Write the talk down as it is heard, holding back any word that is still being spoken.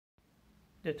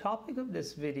The topic of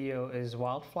this video is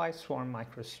WildFly Swarm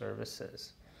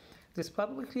Microservices. This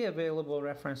publicly available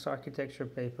reference architecture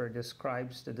paper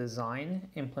describes the design,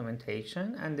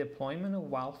 implementation, and deployment of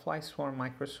WildFly Swarm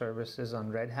Microservices on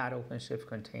Red Hat OpenShift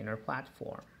container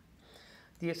platform.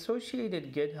 The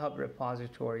associated GitHub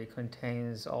repository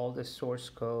contains all the source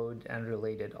code and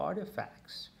related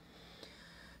artifacts.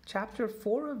 Chapter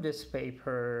 4 of this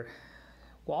paper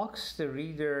walks the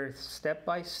reader step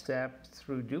by step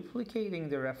through duplicating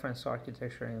the reference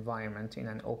architecture environment in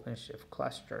an OpenShift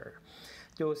cluster.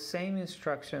 Those same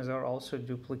instructions are also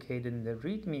duplicated in the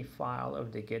README file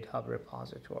of the GitHub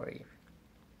repository.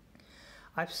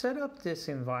 I've set up this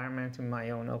environment in my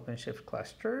own OpenShift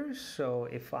cluster, so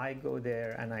if I go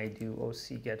there and I do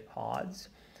oc-get pods,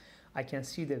 I can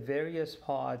see the various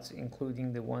pods,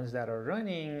 including the ones that are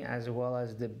running, as well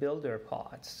as the builder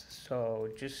pods. So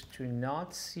just to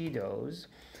not see those,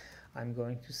 I'm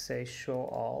going to say show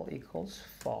all equals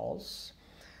false.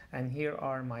 And here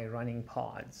are my running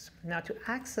pods. Now to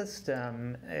access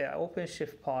them,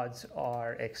 OpenShift pods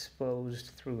are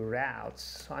exposed through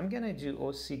routes. So I'm going to do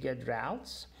oc-get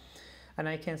routes. And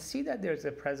I can see that there's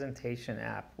a presentation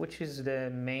app, which is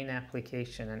the main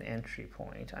application and entry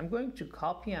point. I'm going to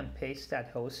copy and paste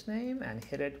that host name and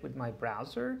hit it with my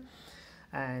browser.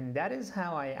 And that is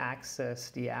how I access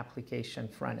the application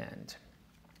front end.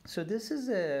 So this is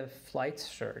a flight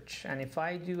search. And if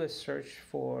I do a search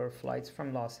for flights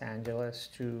from Los Angeles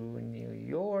to New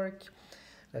York,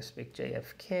 let's pick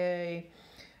JFK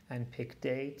and pick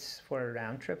dates for a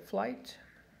round trip flight.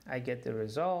 I get the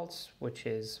results, which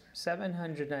is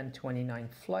 729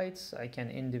 flights. I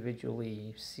can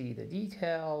individually see the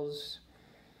details,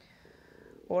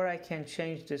 or I can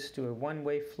change this to a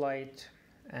one-way flight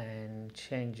and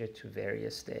change it to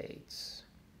various dates.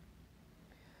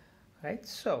 Right,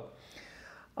 so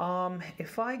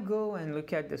if I go and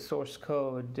look at the source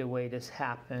code, the way this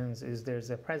happens is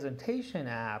there's a presentation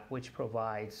app which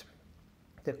provides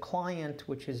the client,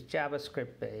 which is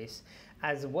JavaScript based,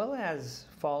 as well as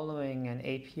following an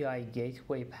API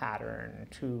gateway pattern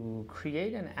to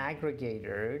create an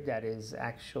aggregator that is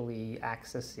actually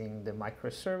accessing the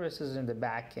microservices in the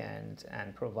back end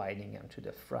and providing them to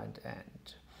the front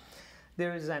end.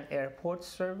 There is an airport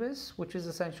service, which is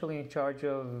essentially in charge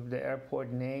of the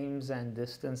airport names and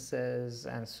distances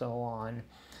and so on.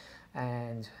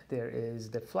 And there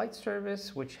is the flight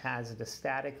service, which has the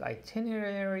static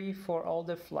itinerary for all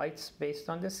the flights based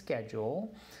on the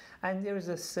schedule. And there's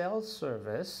a sales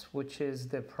service, which is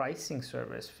the pricing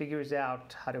service, figures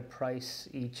out how to price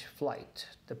each flight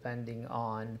depending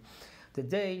on the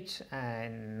date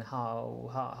and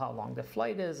how long the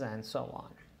flight is and so on.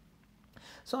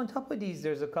 So on top of these,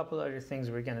 there's a couple other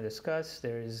things we're going to discuss.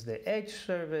 There's the edge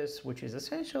service, which is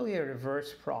essentially a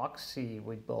reverse proxy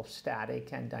with both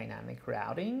static and dynamic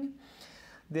routing.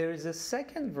 There's a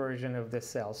second version of the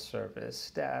sales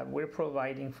service that we're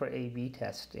providing for A/B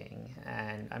testing,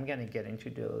 and I'm going to get into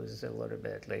those a little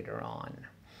bit later on.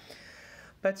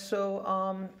 But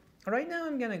so right now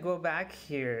I'm going to go back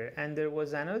here, and there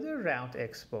was another route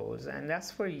exposed, and that's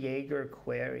for Jaeger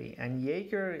query. And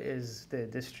Jaeger is the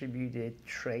distributed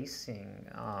tracing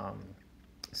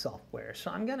software.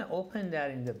 So I'm going to open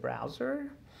that in the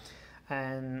browser,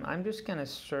 and I'm just going to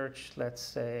search, let's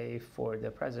say, for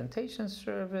the presentation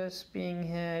service being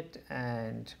hit,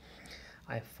 and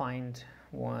I find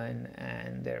one,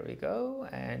 and there we go.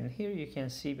 And here you can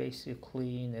see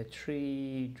basically in a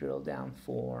tree drill down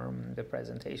form, the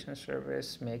presentation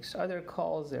service makes other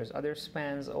calls. There's other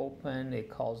spans open. It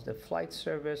calls the flight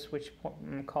service, which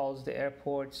calls the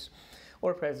airports,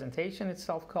 or presentation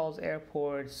itself calls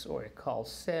airports, or it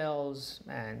calls sales,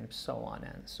 and so on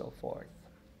and so forth.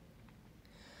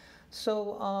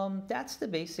 So that's the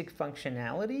basic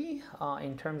functionality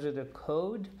in terms of the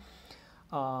code.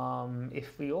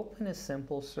 If we open a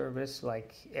simple service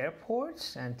like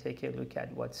airports and take a look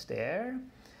at what's there,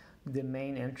 the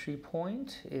main entry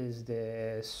point is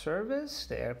the service,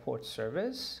 the airport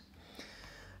service.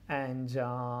 And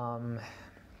the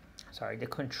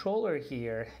controller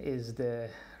here is the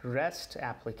REST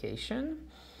application.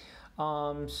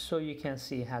 So you can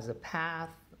see it has a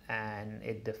path, and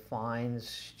it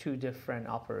defines two different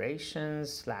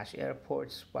operations,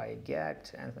 /airports by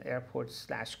get and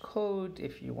airports/code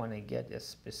if you want to get a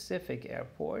specific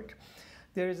airport.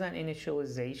 There is an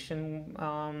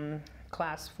initialization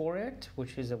class for it,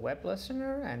 which is a web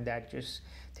listener, and that just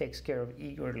takes care of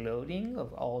eager loading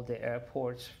of all the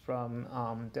airports from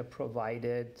the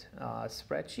provided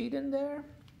spreadsheet in there.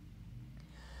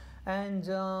 And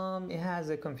it has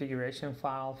a configuration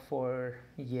file for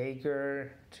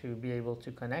Jaeger to be able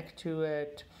to connect to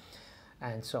it.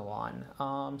 and so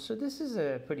on. So this is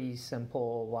a pretty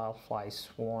simple WildFly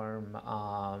Swarm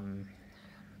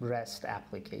REST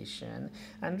application,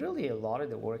 and really a lot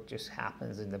of the work just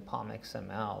happens in the POM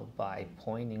XML by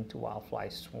pointing to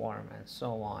WildFly Swarm and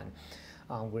so on.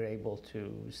 We're able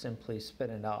to simply spin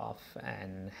it off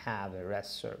and have a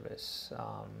REST service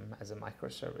as a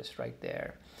microservice right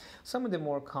there. Some of the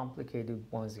more complicated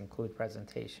ones include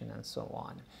presentation and so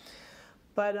on.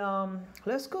 But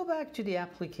let's go back to the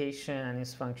application and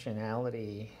its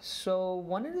functionality. So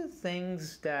one of the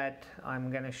things that I'm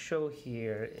going to show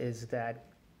here is that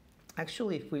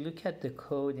actually if we look at the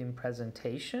code in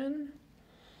presentation,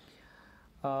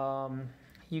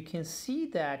 you can see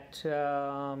that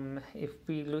if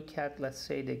we look at, let's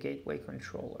say, the gateway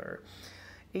controller,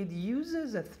 it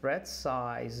uses a thread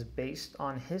size based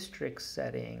on Hystrix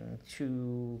setting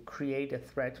to create a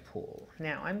thread pool.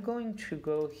 Now I'm going to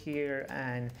go here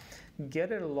and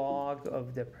get a log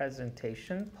of the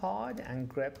presentation pod and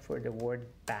grep for the word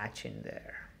batch in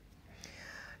there.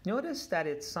 Notice that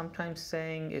it's sometimes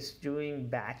saying it's doing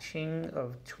batching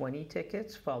of 20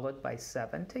 tickets followed by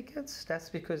 7 tickets. That's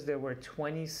because there were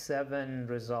 27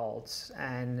 results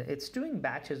and it's doing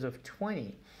batches of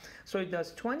 20. So it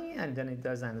does 20 and then it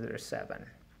does another 7.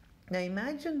 Now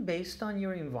imagine based on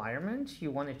your environment, you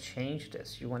want to change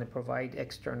this. You want to provide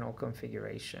external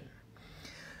configuration.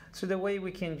 So the way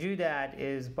we can do that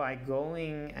is by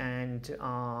going and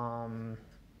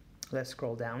let's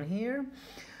scroll down here.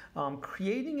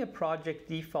 Creating a project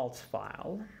defaults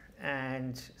file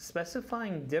and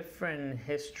specifying different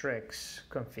Hystrix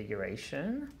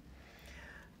configuration.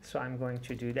 So I'm going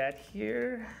to do that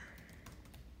here.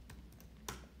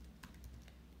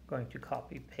 Going to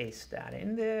copy paste that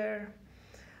in there,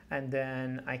 and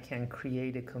then I can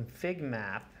create a config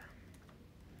map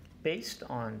based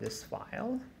on this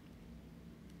file.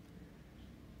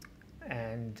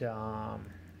 And I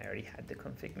already had the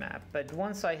config map, but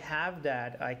once I have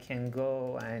that, I can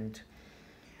go and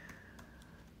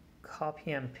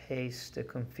copy and paste the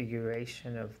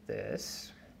configuration of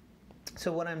this.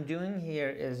 So what I'm doing here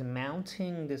is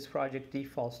mounting this project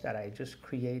defaults that I just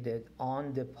created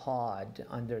on the pod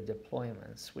under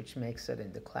deployments, which makes it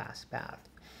in the class path.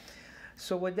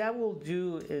 So what that will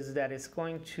do is that it's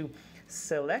going to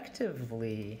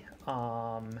selectively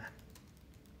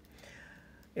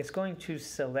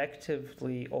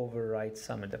overwrite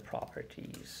some of the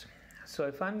properties. So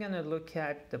if I'm going to look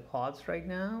at the pods right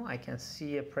now, I can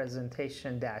see a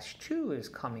presentation-2 is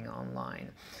coming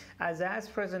online. As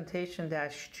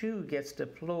presentation-2 gets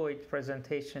deployed,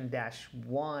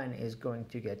 presentation-1 is going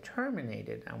to get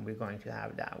terminated, and we're going to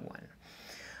have that one.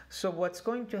 So what's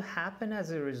going to happen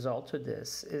as a result of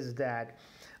this is that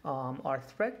our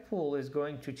thread pool is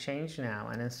going to change now,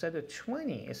 and instead of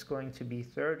 20, it's going to be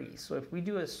 30. So if we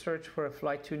do a search for a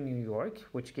flight to New York,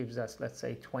 which gives us, let's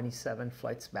say, 27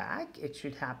 flights back, it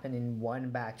should happen in one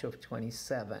batch of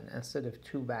 27 instead of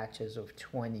 2 batches of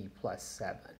 20 plus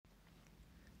 7.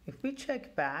 If we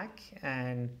check back,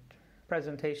 and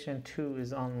presentation 2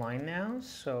 is online now,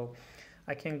 so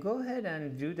I can go ahead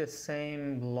and do the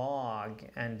same log,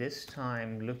 and this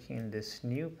time looking in this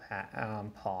new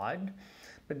pod.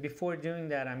 But before doing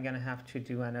that, I'm going to have to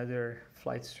do another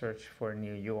flight search for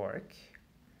New York.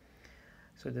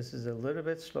 So this is a little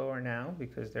bit slower now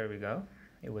because there we go.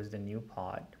 It was the new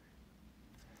pod.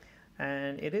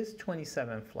 And it is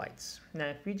 27 flights. Now,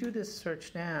 if we do this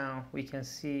search now, we can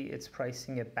see it's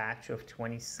pricing a batch of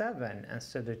 27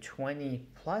 instead of 20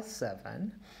 plus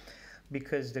 7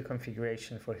 because the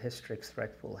configuration for Hystrix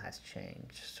thread pool has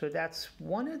changed. So that's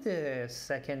one of the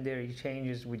secondary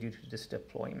changes we do to this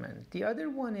deployment. The other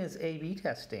one is A/B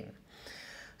testing.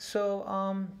 So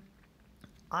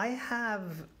I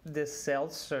have the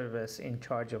sales service in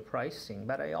charge of pricing,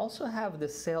 but I also have the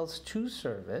sales to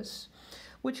service,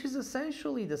 which is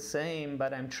essentially the same,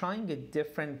 but I'm trying a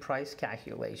different price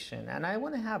calculation. And I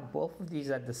want to have both of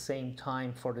these at the same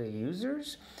time for the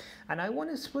users. And I want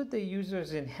to split the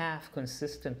users in half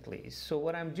consistently. So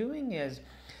what I'm doing is,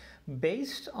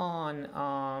 based on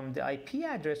the IP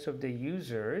address of the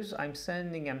users, I'm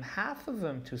sending them half of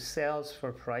them to sales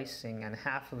for pricing and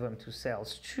half of them to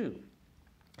sales to.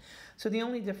 So the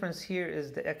only difference here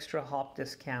is the extra hop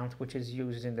discount, which is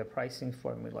used in the pricing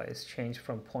formula, is changed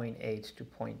from 0.8 to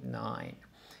 0.9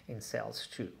 in sales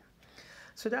to.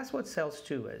 So that's what sales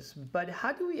to is. But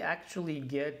how do we actually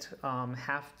get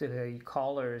half the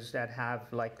callers that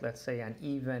have, like, let's say, an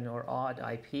even or odd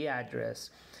IP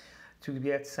address to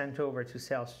get sent over to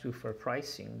sales to for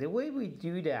pricing? The way we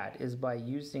do that is by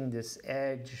using this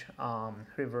edge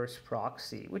reverse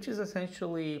proxy, which is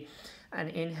essentially an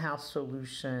in-house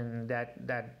solution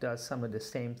that does some of the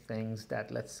same things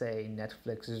that, let's say,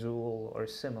 Netflix, Zool, or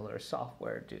similar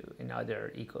software do in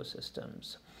other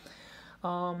ecosystems.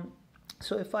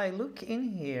 So if I look in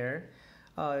here,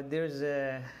 there's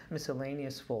a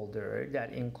miscellaneous folder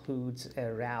that includes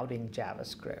a routing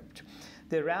JavaScript.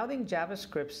 The routing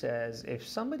JavaScript says if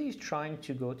somebody's trying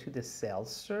to go to the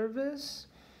sales service,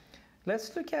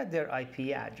 let's look at their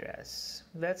IP address.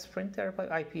 Let's print their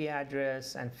IP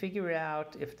address and figure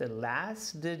out if the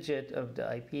last digit of the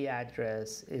IP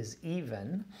address is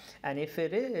even. And if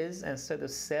it is, instead of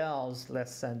sales,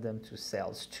 let's send them to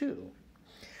sales 2.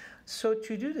 So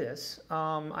to do this,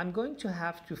 I'm going to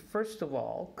have to, first of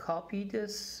all, copy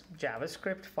this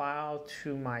JavaScript file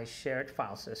to my shared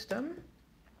file system.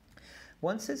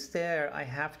 Once it's there, I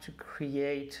have to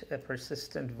create a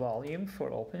persistent volume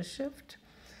for OpenShift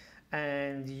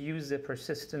and use the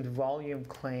persistent volume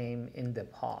claim in the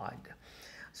pod.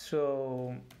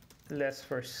 So let's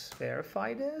first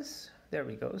verify this. There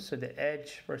we go. So the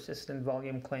edge persistent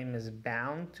volume claim is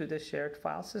bound to the shared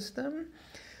file system.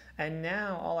 And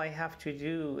now all I have to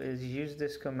do is use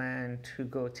this command to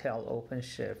go tell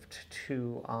OpenShift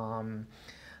to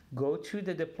go to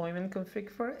the deployment config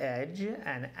for edge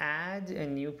and add a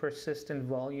new persistent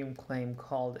volume claim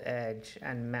called edge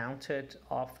and mount it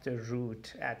off the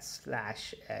root at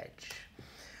 /edge.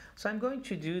 So I'm going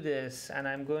to do this, and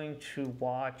I'm going to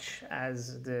watch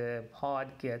as the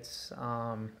pod gets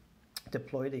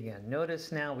deployed again.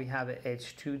 Notice now we have an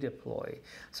edge 2 deploy.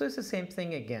 So it's the same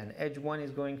thing again. Edge 1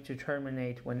 is going to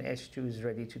terminate when edge 2 is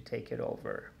ready to take it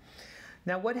over.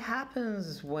 Now what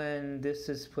happens when this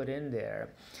is put in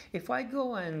there? If I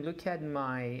go and look at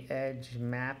my edge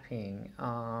mapping,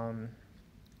 I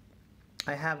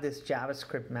have this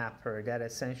JavaScript mapper that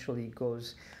essentially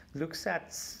looks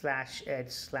at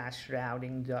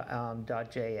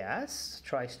 /edge/routing.js,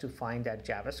 tries to find that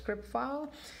JavaScript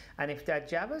file. And if that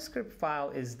JavaScript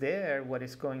file is there, what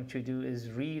it's going to do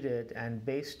is read it, and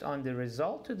based on the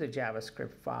result of the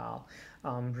JavaScript file,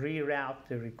 reroute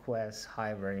the request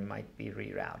however it might be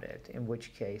rerouted, in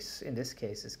which case, in this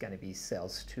case, it's going to be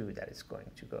sales 2 that it's going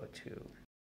to go to.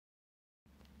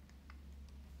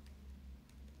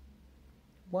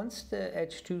 Once the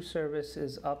Edge 2 service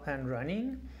is up and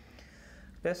running,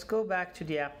 let's go back to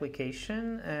the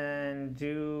application and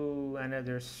do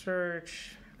another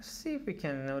search. Let's see if we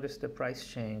can notice the price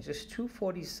change. It's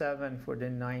 $247 for the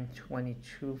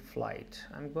 9/22 flight.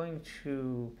 I'm going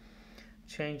to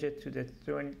change it to the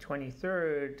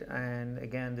 23rd, and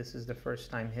again, this is the first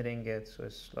time hitting it, so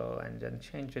it's slow, and then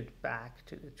change it back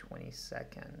to the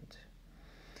 22nd.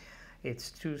 It's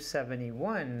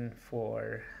 $271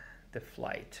 for the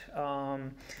flight.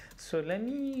 So let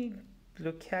me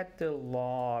look at the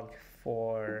log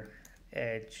for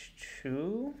Edge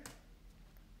 2.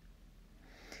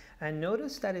 And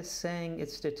notice that it's saying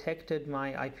it's detected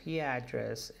my IP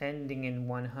address ending in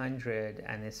 100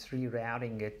 and it's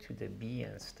rerouting it to the B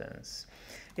instance.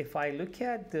 If I look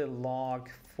at the log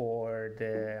for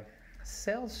the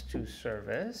sales 2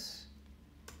 service,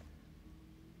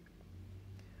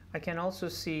 I can also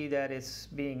see that it's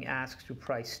being asked to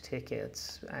price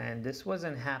tickets, and this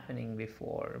wasn't happening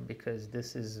before because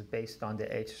this is based on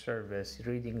the Edge service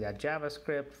reading that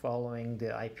JavaScript, following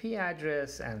the IP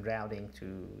address, and routing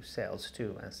to sales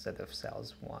 2 instead of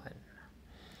sales 1.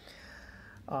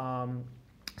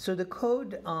 So the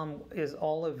code is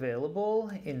all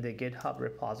available in the GitHub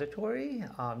repository.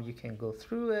 You can go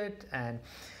through it, and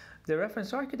the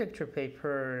reference architecture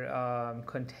paper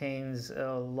contains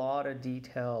a lot of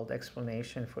detailed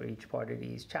explanation for each part of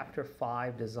these. Chapter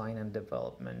 5, Design and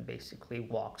Development, basically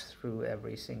walks through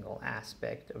every single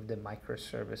aspect of the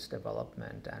microservice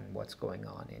development and what's going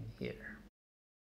on in here.